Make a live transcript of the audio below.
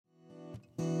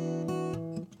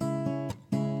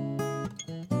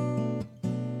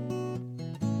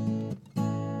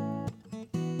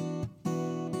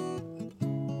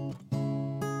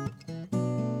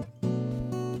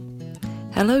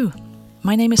Hello,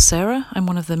 my name is Sarah. I'm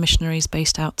one of the missionaries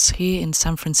based out here in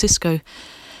San Francisco.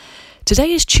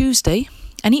 Today is Tuesday,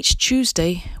 and each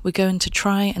Tuesday we're going to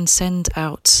try and send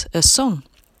out a song.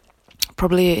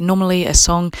 Normally a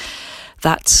song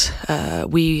that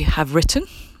we have written,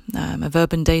 a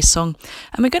Verbum Dei song,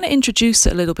 and we're going to introduce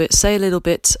it a little bit, say a little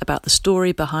bit about the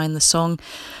story behind the song.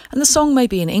 And the song may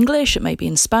be in English, it may be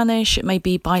in Spanish, it may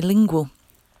be bilingual.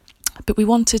 But we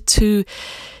wanted to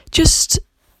just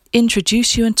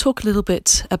introduce you and talk a little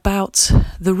bit about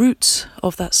the roots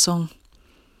of that song.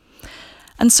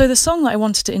 And so the song that I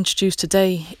wanted to introduce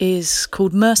today is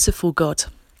called Merciful God.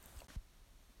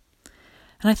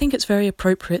 And I think it's very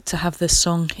appropriate to have this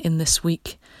song in this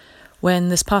week, when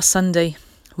this past Sunday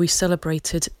we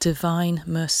celebrated Divine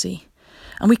Mercy.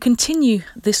 And we continue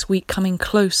this week coming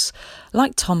close,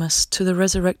 like Thomas, to the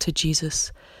resurrected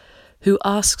Jesus, who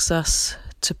asks us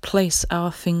to place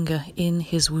our finger in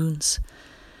his wounds.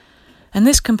 And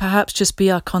this can perhaps just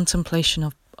be our contemplation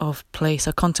of place,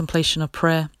 our contemplation of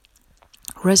prayer.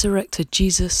 Resurrected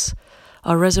Jesus,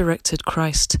 our resurrected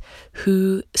Christ,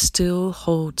 who still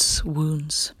holds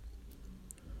wounds.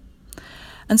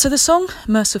 And so the song,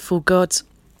 Merciful God,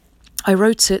 I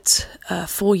wrote it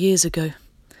 4 years ago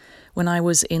when I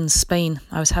was in Spain.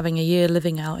 I was having a year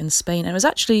living out in Spain. And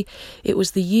it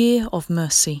was the year of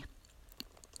mercy.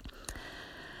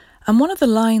 And one of the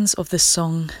lines of this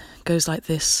song goes like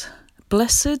this: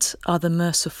 Blessed are the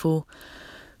merciful,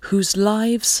 whose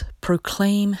lives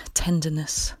proclaim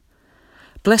tenderness.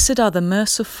 Blessed are the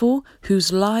merciful,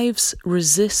 whose lives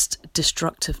resist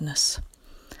destructiveness.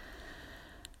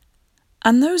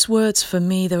 And those words for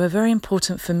me, they were very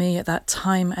important for me at that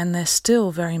time, and they're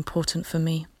still very important for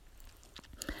me.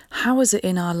 How is it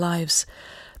in our lives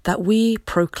that we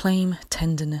proclaim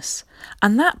tenderness?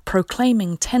 And that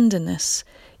proclaiming tenderness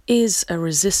is a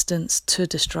resistance to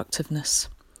destructiveness.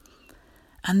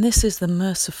 And this is the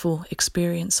merciful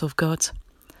experience of God.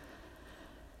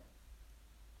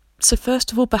 So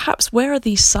first of all, perhaps where are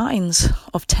these signs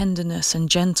of tenderness and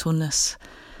gentleness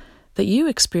that you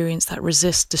experience that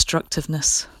resist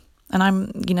destructiveness? And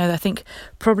I think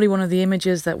probably one of the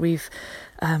images that we've,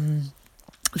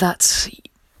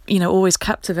 always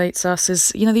captivates us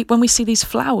is, when we see these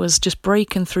flowers just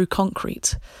breaking through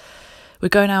concrete. We're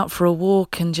going out for a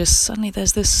walk and just suddenly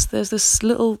there's this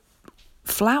little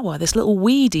flower, this little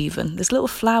weed even, this little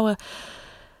flower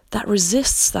that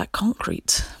resists that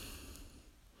concrete.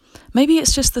 Maybe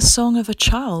it's just the song of a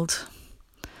child.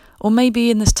 Or maybe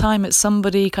in this time it's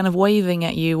somebody kind of waving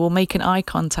at you or making eye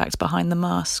contact behind the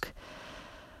mask.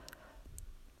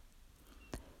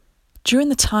 During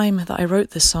the time that I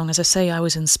wrote this song, as I say, I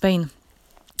was in Spain.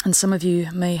 And some of you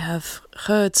may have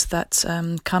heard that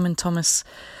Carmen Thomas,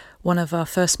 one of our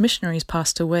first missionaries,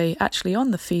 passed away actually on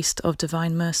the Feast of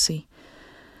Divine Mercy.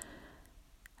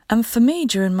 And for me,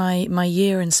 during my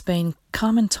year in Spain,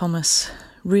 Carmen Thomas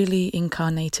really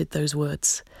incarnated those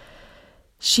words.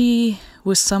 She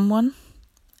was someone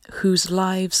whose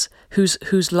life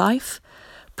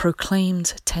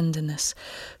proclaimed tenderness,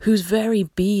 whose very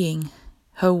being,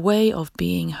 her way of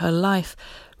being, her life,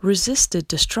 resisted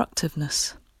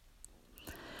destructiveness.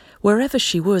 Wherever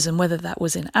she was, and whether that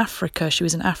was in Africa, she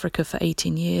was in Africa for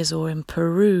 18 years, or in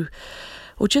Peru,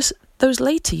 or just those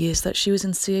later years that she was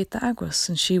in Ciudad Aguas,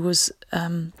 and she was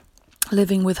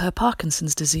living with her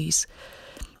Parkinson's disease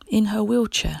in her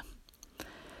wheelchair.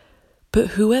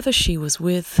 But whoever she was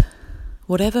with,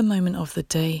 whatever moment of the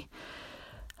day,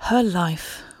 her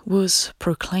life was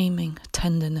proclaiming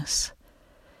tenderness.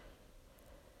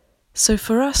 So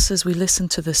for us, as we listen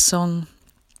to this song,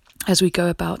 as we go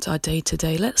about our day to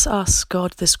day, let's ask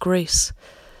God this grace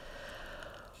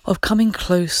of coming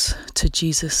close to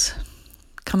Jesus,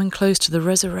 coming close to the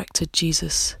resurrected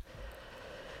Jesus,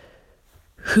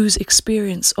 whose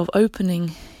experience of opening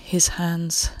his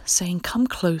hands, saying, "Come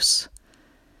close,"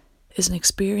 is an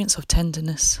experience of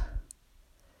tenderness,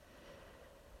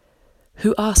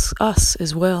 who asks us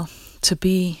as well to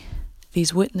be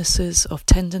these witnesses of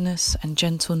tenderness and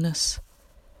gentleness,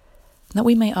 that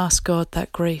we may ask God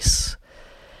that grace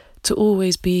to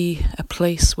always be a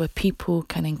place where people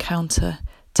can encounter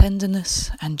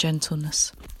tenderness and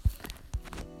gentleness.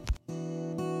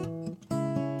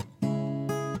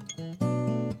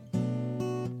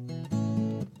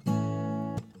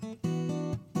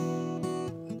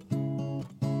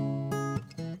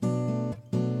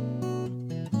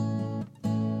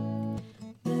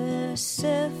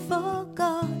 Merciful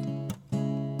God,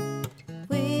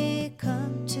 we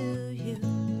come to you.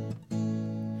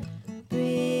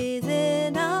 Breathe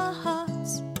in our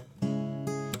hearts,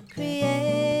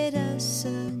 create us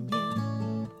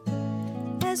anew.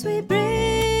 As we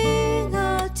bring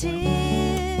our tears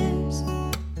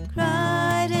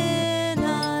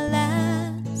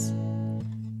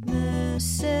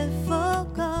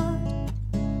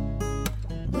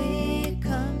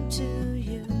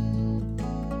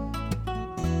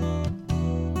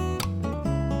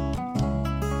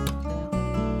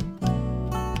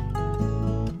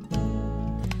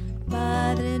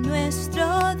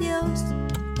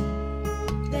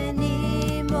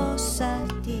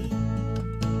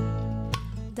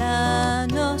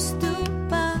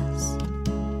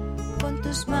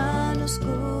tus manos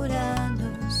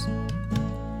cúranos.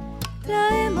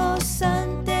 Traemos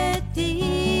ante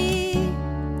ti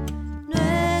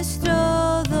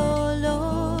nuestro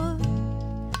dolor,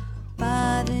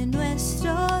 Padre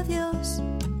nuestro Dios,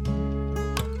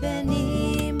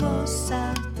 venimos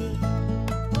a ti.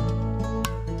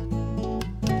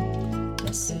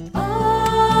 Blessed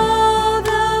are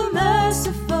the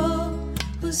merciful,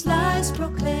 whose lives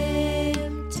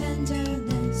proclaim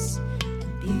tenderness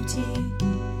and beauty,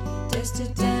 dares to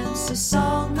dance a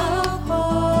song of hope.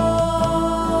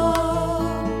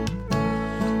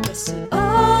 Blessed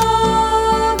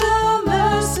are the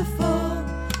merciful,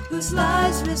 whose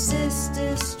lives resist